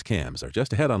 Nest cams are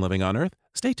just ahead on Living on Earth.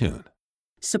 Stay tuned.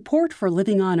 Support for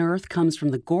Living on Earth comes from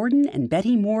the Gordon and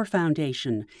Betty Moore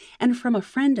Foundation and from a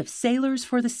friend of Sailors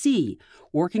for the Sea,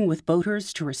 working with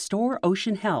boaters to restore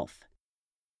ocean health.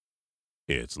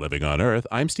 It's Living on Earth.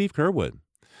 I'm Steve Kerwood.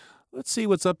 Let's see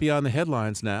what's up beyond the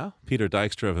headlines now. Peter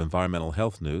Dykstra of Environmental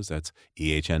Health News, that's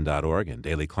ehn.org and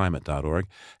dailyclimate.org,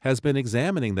 has been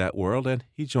examining that world, and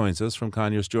he joins us from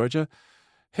Conyers, Georgia.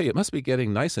 Hey, it must be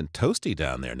getting nice and toasty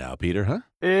down there now, Peter, huh?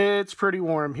 It's pretty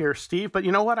warm here, Steve. But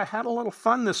you know what? I had a little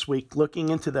fun this week looking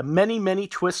into the many, many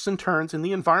twists and turns in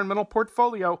the environmental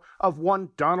portfolio of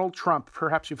one Donald Trump.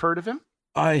 Perhaps you've heard of him?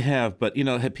 I have, but,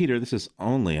 hey, Peter, this is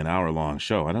only an hour-long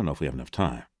show. I don't know if we have enough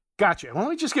time. Gotcha. Well, let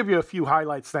me just give you a few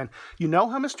highlights then. You know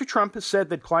how Mr. Trump has said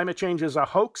that climate change is a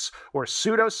hoax or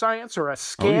pseudoscience or a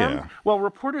scam? Oh, yeah. Well,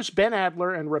 reporters Ben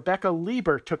Adler and Rebecca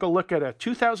Lieber took a look at a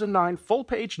 2009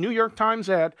 full-page New York Times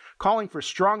ad calling for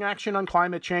strong action on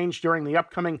climate change during the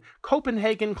upcoming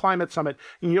Copenhagen Climate Summit.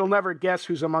 And you'll never guess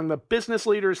who's among the business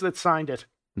leaders that signed it.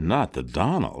 Not the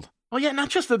Donald. Well, yeah, not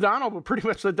just the Donald, but pretty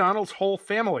much the Donald's whole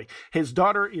family. His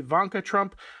daughter, Ivanka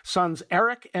Trump, sons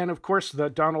Eric, and of course, the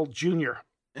Donald Jr.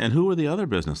 And who were the other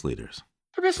business leaders?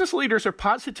 The business leaders are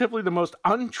positively the most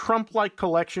un-Trump-like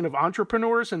collection of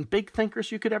entrepreneurs and big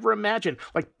thinkers you could ever imagine,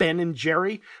 like Ben and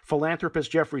Jerry, philanthropist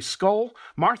Jeffrey Skoll,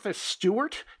 Martha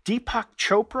Stewart, Deepak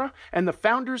Chopra, and the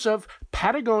founders of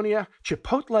Patagonia,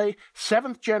 Chipotle,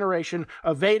 Seventh Generation,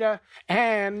 Aveda,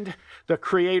 and the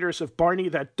creators of Barney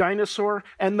the Dinosaur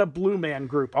and the Blue Man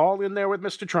Group, all in there with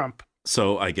Mr. Trump.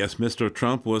 So I guess Mr.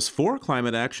 Trump was for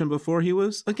climate action before he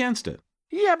was against it.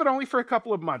 Yeah, but only for a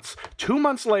couple of months. 2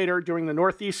 months later, during the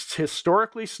Northeast's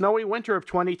historically snowy winter of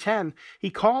 2010, he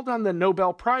called on the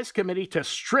Nobel Prize Committee to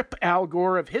strip Al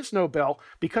Gore of his Nobel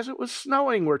because it was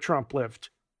snowing where Trump lived.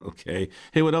 Okay.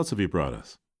 Hey, what else have you brought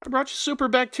us? I brought you super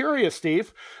bacteria,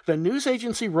 Steve. The news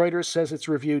agency Reuters says it's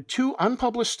reviewed 2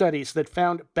 unpublished studies that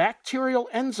found bacterial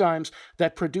enzymes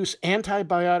that produce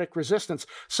antibiotic resistance.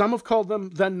 Some have called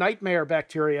them the nightmare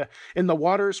bacteria in the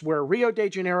waters where Rio de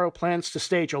Janeiro plans to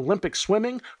stage Olympic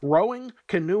swimming, rowing,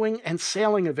 canoeing, and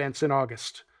sailing events in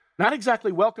August. Not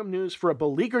exactly welcome news for a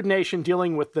beleaguered nation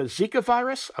dealing with the Zika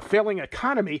virus, a failing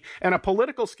economy, and a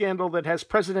political scandal that has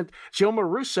President Dilma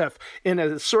Rousseff in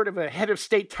a sort of a head of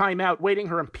state timeout waiting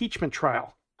her impeachment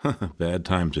trial. Bad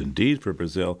times indeed for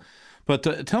Brazil.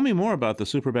 But tell me more about the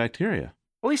superbacteria.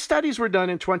 Well, these studies were done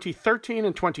in 2013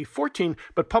 and 2014,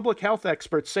 but public health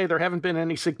experts say there haven't been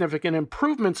any significant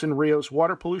improvements in Rio's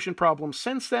water pollution problems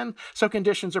since then, so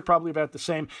conditions are probably about the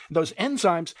same. Those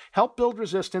enzymes help build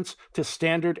resistance to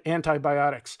standard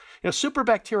antibiotics.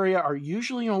 Superbacteria are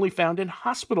usually only found in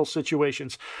hospital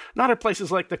situations, not at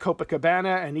places like the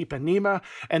Copacabana and Ipanema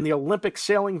and the Olympic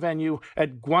sailing venue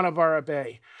at Guanabara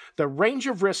Bay. The range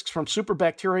of risks from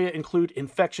superbacteria include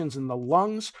infections in the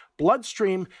lungs,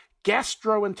 bloodstream,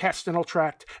 gastrointestinal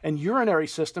tract, and urinary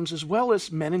systems, as well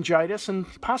as meningitis and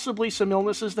possibly some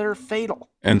illnesses that are fatal.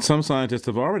 And some scientists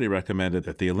have already recommended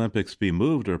that the Olympics be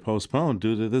moved or postponed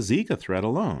due to the Zika threat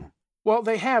alone. Well,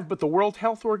 they have, but the World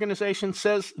Health Organization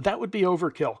says that would be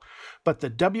overkill. But the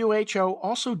WHO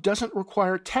also doesn't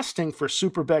require testing for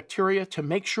superbacteria to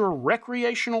make sure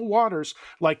recreational waters,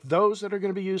 like those that are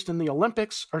going to be used in the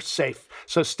Olympics, are safe.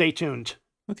 So stay tuned.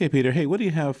 Okay, Peter, hey, what do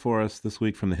you have for us this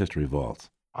week from the History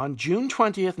Vault? On June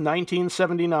 20th,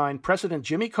 1979, President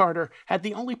Jimmy Carter had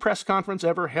the only press conference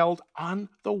ever held on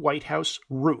the White House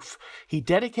roof. He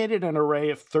dedicated an array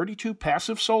of 32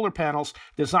 passive solar panels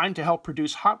designed to help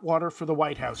produce hot water for the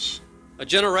White House. A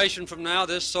generation from now,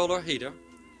 this solar heater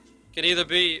can either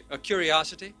be a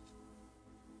curiosity,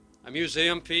 a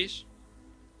museum piece,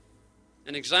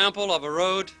 an example of a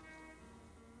road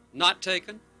not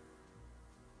taken,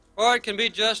 or it can be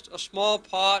just a small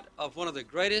part of one of the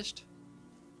greatest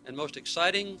and most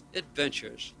exciting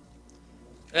adventures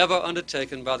ever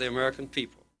undertaken by the American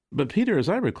people. But Peter, as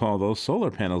I recall, those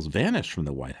solar panels vanished from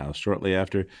the White House shortly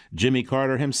after Jimmy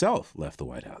Carter himself left the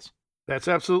White House. That's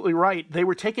absolutely right. They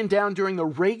were taken down during the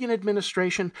Reagan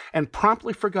administration and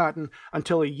promptly forgotten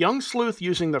until a young sleuth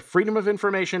using the Freedom of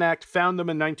Information Act found them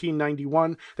in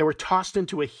 1991. They were tossed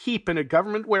into a heap in a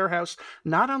government warehouse,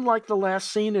 not unlike the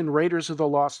last scene in Raiders of the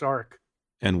Lost Ark.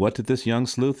 And what did this young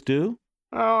sleuth do?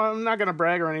 Oh, I'm not going to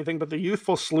brag or anything, but the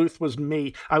youthful sleuth was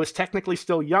me. I was technically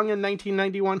still young in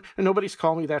 1991, and nobody's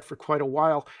called me that for quite a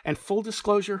while. And full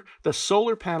disclosure, the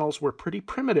solar panels were pretty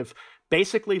primitive,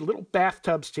 basically little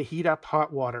bathtubs to heat up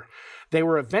hot water. They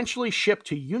were eventually shipped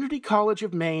to Unity College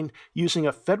of Maine using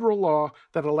a federal law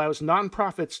that allows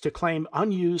nonprofits to claim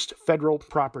unused federal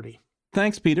property.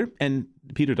 Thanks, Peter. And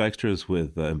Peter Dykstra is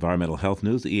with Environmental Health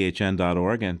News,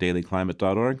 ehn.org and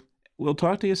dailyclimate.org. We'll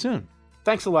talk to you soon.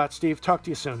 Thanks a lot, Steve. Talk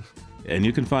to you soon. And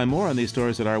you can find more on these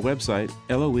stories at our website,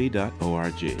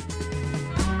 loe.org.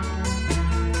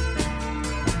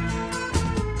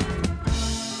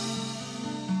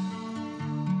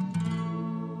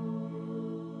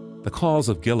 The calls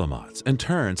of guillemots and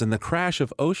terns and the crash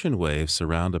of ocean waves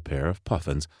surround a pair of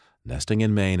puffins nesting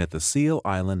in Maine at the Seal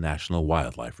Island National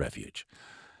Wildlife Refuge.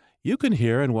 You can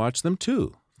hear and watch them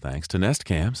too, thanks to Nest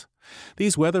Cams.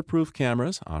 These weatherproof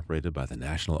cameras, operated by the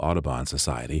National Audubon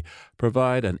Society,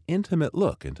 provide an intimate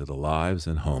look into the lives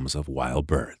and homes of wild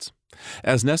birds.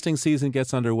 As nesting season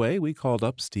gets underway, we called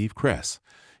up Steve Kress.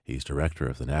 He's director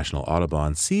of the National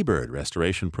Audubon Seabird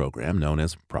Restoration Program known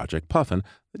as Project Puffin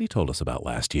that he told us about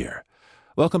last year.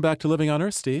 Welcome back to Living on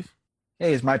Earth, Steve.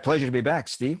 Hey, it's my pleasure to be back,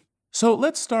 Steve. So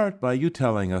let's start by you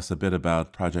telling us a bit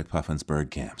about Project Puffin's bird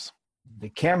camps. The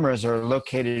cameras are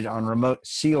located on remote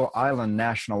Seal Island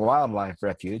National Wildlife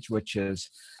Refuge, which is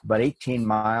about 18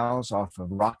 miles off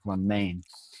of Rockland, Maine.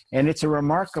 And it's a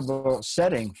remarkable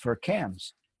setting for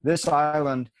cams. This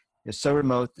island is so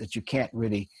remote that you can't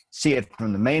really see it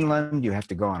from the mainland. You have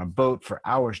to go on a boat for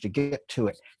hours to get to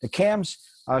it. The cams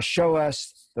show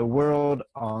us the world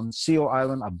on Seal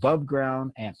Island above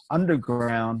ground and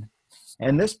underground,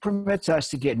 and this permits us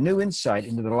to get new insight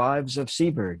into the lives of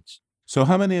seabirds. So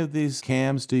how many of these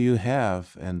cams do you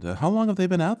have, and how long have they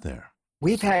been out there?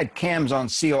 We've had cams on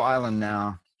Seal Island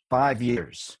now 5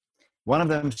 years. One of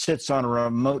them sits on a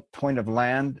remote point of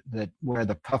land where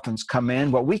the puffins come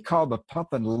in, what we call the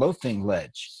puffin loafing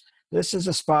ledge. This is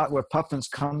a spot where puffins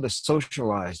come to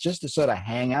socialize, just to sort of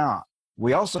hang out.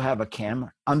 We also have a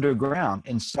camera underground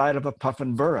inside of a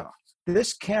puffin burrow.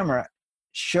 This camera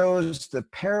shows the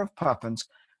pair of puffins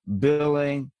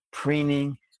billing,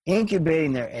 preening,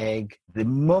 incubating their egg, the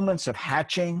moments of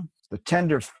hatching, the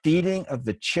tender feeding of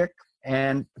the chick,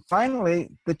 and finally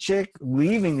the chick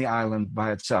leaving the island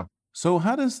by itself. So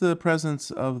how does the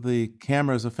presence of the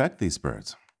cameras affect these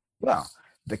birds? Well,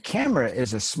 the camera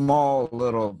is a small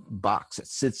little box that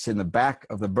sits in the back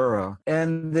of the burrow,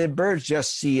 and the birds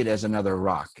just see it as another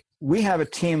rock. We have a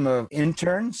team of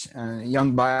interns,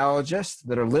 young biologists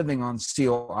that are living on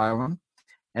Seal Island,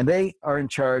 and they are in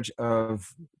charge of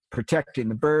protecting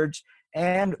the birds,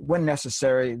 and when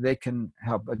necessary, they can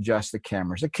help adjust the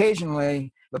cameras.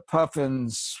 Occasionally, the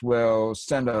puffins will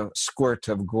send a squirt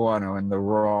of guano in the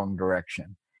wrong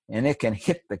direction, and it can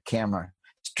hit the camera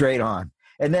straight on.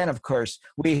 And then, of course,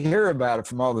 we hear about it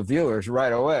from all the viewers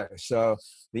right away. So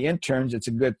the interns, it's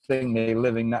a good thing they're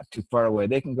living not too far away.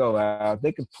 They can go out,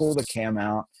 they can pull the cam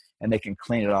out, and they can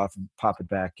clean it off and pop it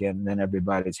back in, and then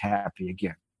everybody's happy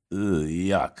again. Ugh,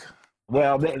 yuck.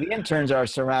 Well, the interns are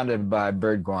surrounded by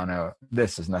bird guano.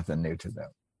 This is nothing new to them.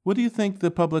 What do you think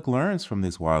the public learns from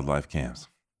these wildlife camps?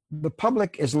 The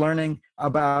public is learning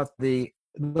about the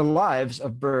lives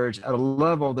of birds at a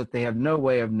level that they have no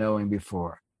way of knowing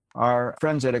before. Our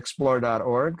friends at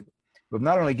Explore.org have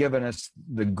not only given us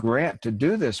the grant to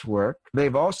do this work,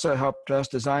 they've also helped us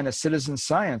design a citizen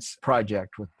science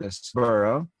project with this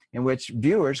burrow in which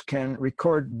viewers can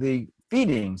record the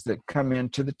feedings that come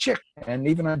into the chick and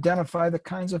even identify the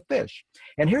kinds of fish.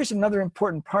 And here's another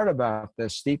important part about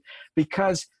this, Steve,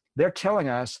 because they're telling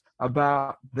us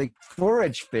about the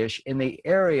forage fish in the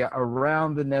area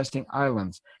around the nesting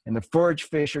islands. And the forage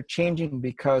fish are changing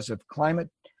because of climate,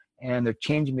 and they're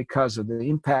changing because of the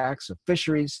impacts of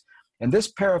fisheries. And this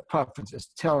pair of puffins is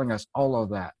telling us all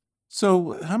of that.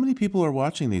 So how many people are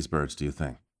watching these birds, do you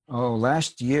think? Oh,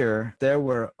 last year, there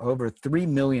were over 3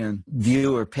 million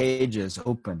viewer pages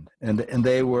opened, and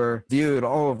they were viewed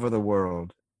all over the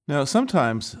world. Now,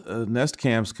 sometimes nest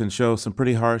cams can show some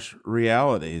pretty harsh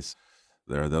realities.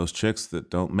 There are those chicks that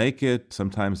don't make it.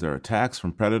 Sometimes there are attacks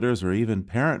from predators or even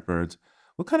parent birds.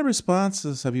 What kind of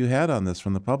responses have you had on this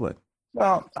from the public?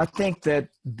 Well, I think that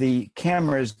the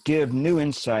cameras give new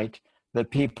insight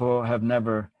that people have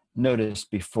never noticed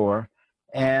before,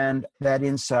 and that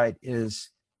insight is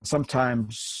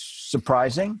sometimes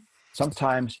surprising,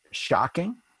 sometimes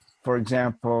shocking. For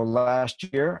example,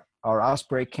 last year, our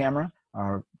osprey camera,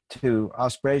 our 2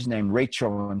 ospreys named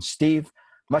Rachel and Steve,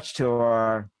 much to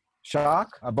our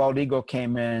shock, a bald eagle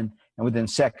came in and within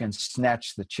seconds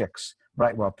snatched the chicks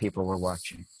right while people were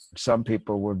watching. Some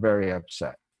people were very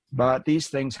upset. But these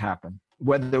things happen,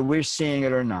 whether we're seeing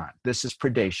it or not. This is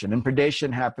predation, and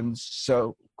predation happens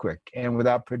so quick. And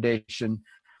without predation,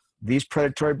 these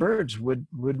predatory birds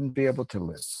wouldn't be able to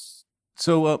live.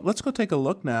 So let's go take a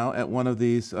look now at one of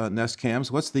these nest cams.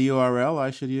 What's the URL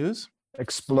I should use?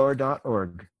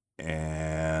 Explore.org.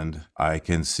 And I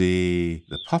can see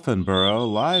the puffin burrow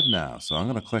live now. So I'm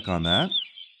going to click on that.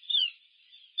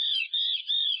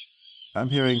 I'm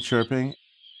hearing chirping.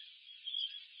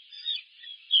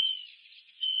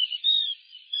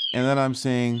 And then I'm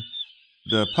seeing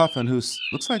the puffin who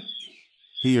looks like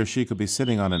he or she could be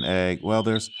sitting on an egg. Well,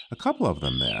 there's a couple of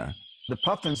them there. The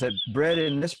puffins that bred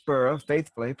in this burrow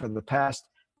faithfully for the past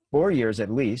 4 years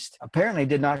at least apparently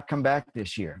did not come back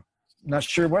this year. Not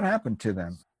sure what happened to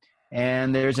them.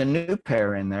 And there's a new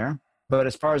pair in there. But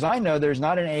as far as I know, there's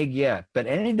not an egg yet. But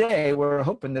any day, we're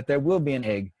hoping that there will be an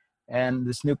egg. And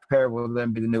this new pair will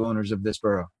then be the new owners of this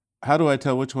burrow. How do I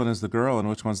tell which one is the girl and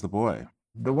which one's the boy?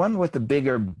 The one with the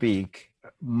bigger beak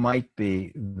might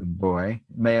be the boy.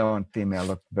 Male and female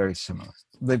look very similar.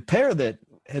 The pair that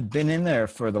had been in there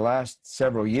for the last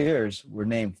several years were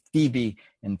named Phoebe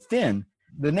and Finn.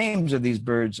 The names of these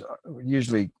birds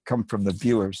usually come from the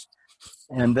viewers.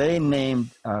 And they named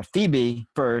Phoebe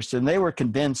first, and they were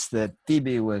convinced that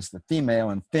Phoebe was the female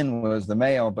and Finn was the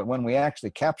male. But when we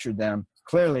actually captured them,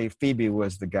 clearly Phoebe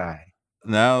was the guy.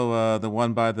 Now, the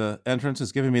one by the entrance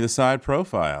is giving me the side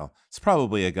profile. It's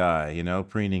probably a guy,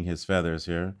 preening his feathers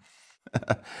here.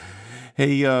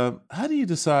 Hey, how do you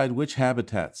decide which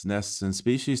habitats, nests, and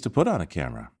species to put on a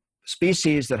camera?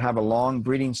 Species that have a long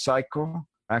breeding cycle,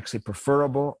 actually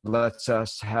preferable, lets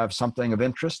us have something of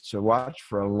interest to watch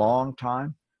for a long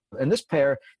time. And this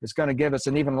pair is going to give us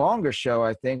an even longer show,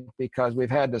 I think, because we've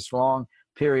had this long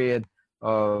period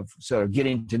of sort of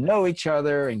getting to know each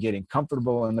other and getting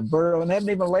comfortable in the burrow, and they haven't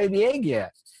even laid the egg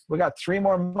yet. We got 3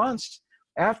 more months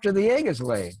after the egg is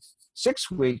laid.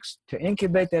 6 weeks to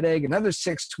incubate that egg, another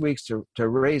 6 weeks to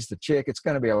raise the chick. It's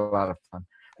going to be a lot of fun.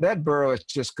 That burrow is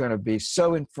just going to be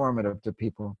so informative to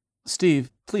people. Steve,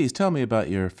 please tell me about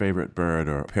your favorite bird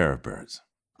or pair of birds.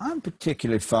 I'm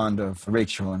particularly fond of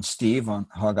Rachel and Steve on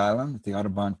Hog Island at the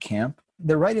Audubon camp.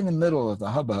 They're right in the middle of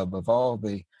the hubbub of all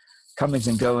the comings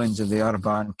and goings of the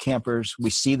Audubon campers.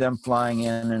 We see them flying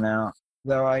in and out,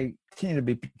 though I continue to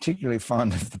be particularly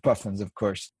fond of the Puffins, of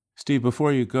course. Steve,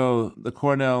 before you go, the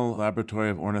Cornell Laboratory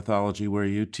of Ornithology, where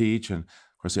you teach, and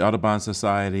of course the Audubon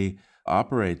Society,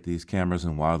 operate these cameras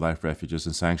in wildlife refuges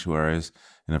and sanctuaries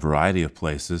in a variety of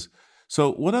places.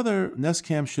 So what other nest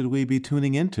cams should we be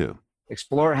tuning into?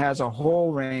 Explorer has a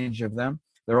whole range of them.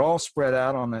 They're all spread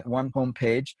out on that one home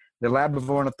page. The Lab of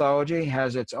Ornithology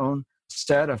has its own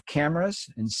set of cameras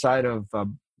inside of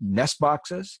nest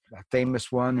boxes. A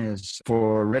famous one is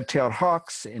for red-tailed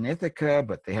hawks in Ithaca,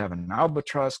 but they have an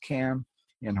albatross cam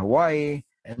in Hawaii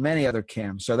and many other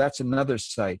cams. So that's another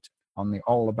site on the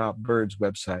All About Birds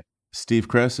website. Steve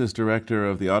Kress is director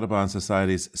of the Audubon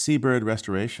Society's Seabird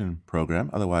Restoration Program,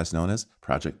 otherwise known as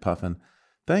Project Puffin.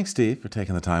 Thanks, Steve, for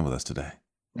taking the time with us today.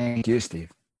 Thank you, Steve.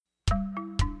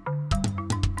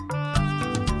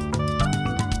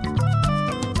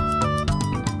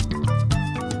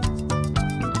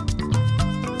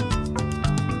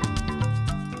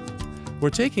 We're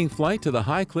taking flight to the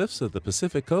high cliffs of the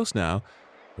Pacific Coast now,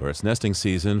 where it's nesting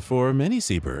season for many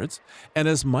seabirds. And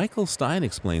as Michael Stein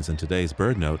explains in today's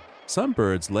Birdnote, some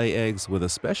birds lay eggs with a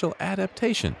special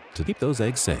adaptation to keep those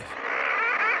eggs safe.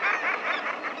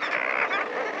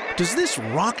 Does this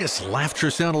raucous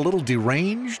laughter sound a little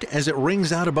deranged as it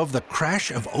rings out above the crash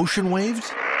of ocean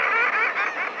waves?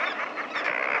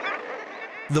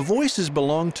 The voices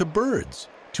belong to birds,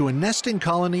 to a nesting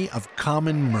colony of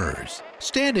common murres,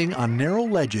 standing on narrow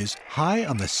ledges high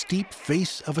on the steep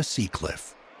face of a sea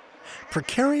cliff.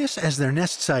 Precarious as their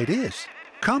nest site is,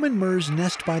 common murres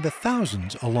nest by the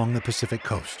thousands along the Pacific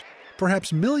coast,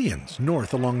 perhaps millions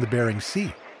north along the Bering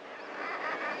Sea.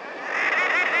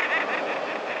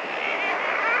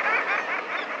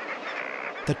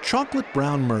 The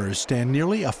chocolate-brown murres stand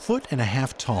nearly 1.5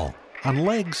 feet tall, on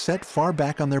legs set far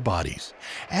back on their bodies.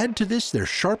 Add to this their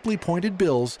sharply pointed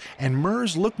bills, and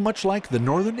murres look much like the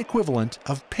northern equivalent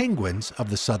of penguins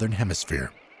of the southern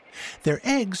hemisphere. Their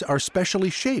eggs are specially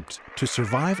shaped to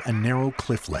survive a narrow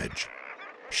cliff ledge.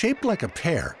 Shaped like a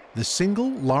pear, the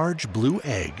single large blue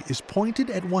egg is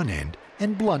pointed at one end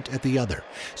and blunt at the other,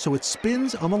 so it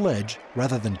spins on the ledge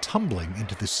rather than tumbling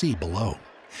into the sea below.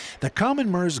 The common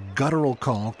murre's guttural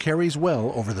call carries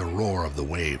well over the roar of the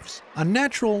waves. A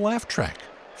natural laugh track,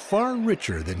 far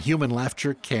richer than human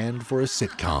laughter canned for a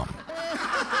sitcom.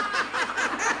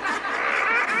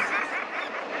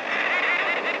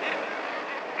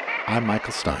 I'm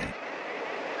Michael Stein.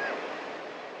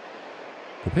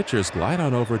 The pictures glide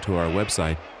on over to our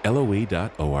website,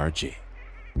 loe.org.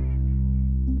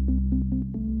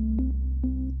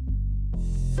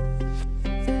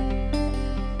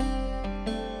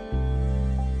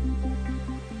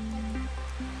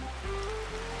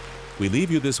 We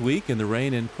leave you this week in the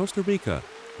rain in Costa Rica,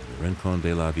 in the Rincon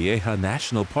de la Vieja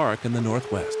National Park in the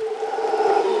northwest.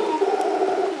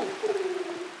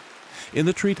 In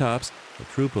the treetops, a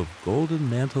troop of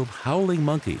golden-mantled howling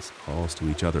monkeys calls to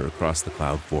each other across the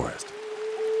cloud forest.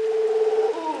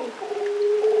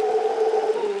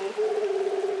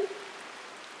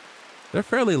 They're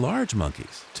fairly large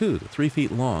monkeys, 2 to 3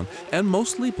 feet long, and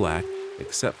mostly black,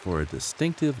 except for a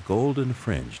distinctive golden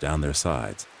fringe down their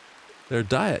sides. Their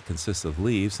diet consists of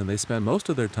leaves, and they spend most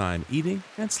of their time eating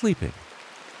and sleeping.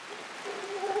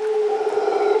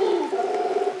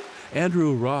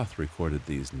 Andrew Roth recorded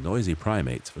these noisy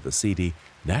primates for the CD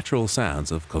Natural Sounds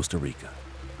of Costa Rica.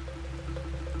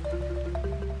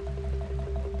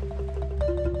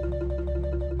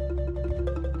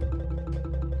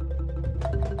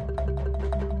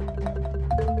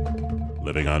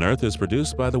 Living on Earth is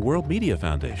produced by the World Media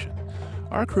Foundation.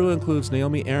 Our crew includes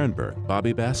Naomi Ehrenberg,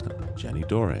 Bobby Bascom, Jenny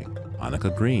Doring,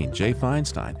 Annika Green, Jay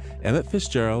Feinstein, Emmett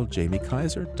Fitzgerald, Jamie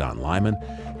Kaiser, Don Lyman,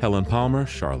 Helen Palmer,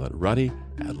 Charlotte Ruddy,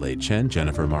 Adelaide Chen,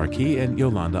 Jennifer Marquis, and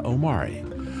Yolanda Omari.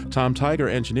 Tom Tiger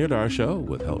engineered our show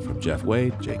with help from Jeff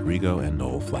Wade, Jake Rigo, and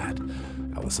Noel Flatt.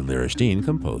 Allison Lirish-Dean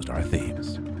composed our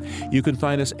themes. You can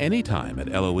find us anytime at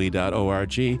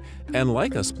loe.org, and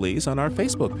like us, please, on our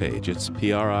Facebook page. It's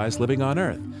PRI's Living on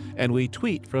Earth, and we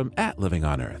tweet from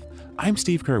 @LivingOnEarth. I'm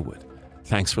Steve Curwood.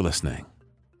 Thanks for listening.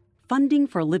 Funding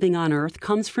for Living on Earth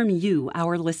comes from you,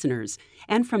 our listeners,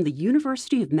 and from the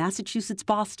University of Massachusetts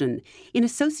Boston, in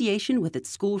association with its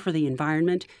School for the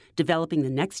Environment, developing the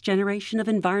next generation of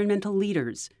environmental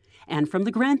leaders, and from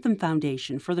the Grantham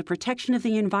Foundation for the Protection of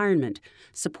the Environment,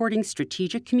 supporting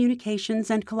strategic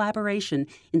communications and collaboration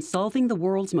in solving the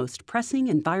world's most pressing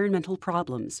environmental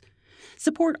problems.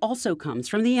 Support also comes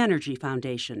from the Energy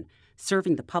Foundation,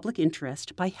 serving the public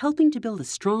interest by helping to build a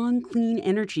strong, clean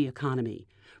energy economy,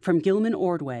 from Gilman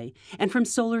Ordway, and from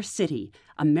Solar City,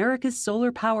 America's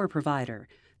solar power provider.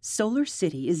 Solar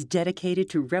City is dedicated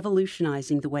to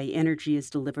revolutionizing the way energy is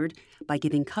delivered by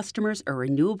giving customers a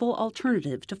renewable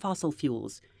alternative to fossil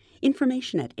fuels.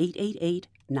 Information at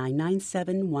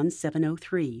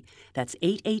 888-997-1703. That's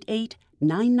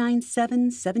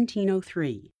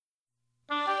 888-997-1703.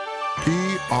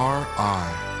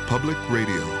 PRI, Public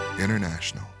Radio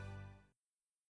International.